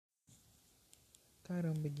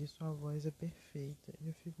caramba, Gui, sua voz é perfeita. E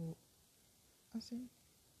eu fico assim,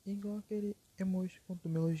 igual aquele emoji com tu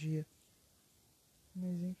melodia.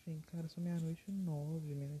 Mas enfim, cara, são meia-noite e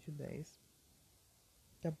 9, meia-noite e 10.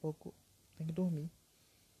 Daqui a pouco tem que dormir.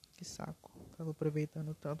 Que saco. Tava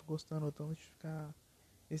aproveitando tanto, gostando tanto de ficar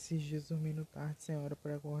esses dias dormindo tarde, sem hora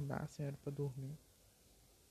pra acordar, sem hora pra dormir.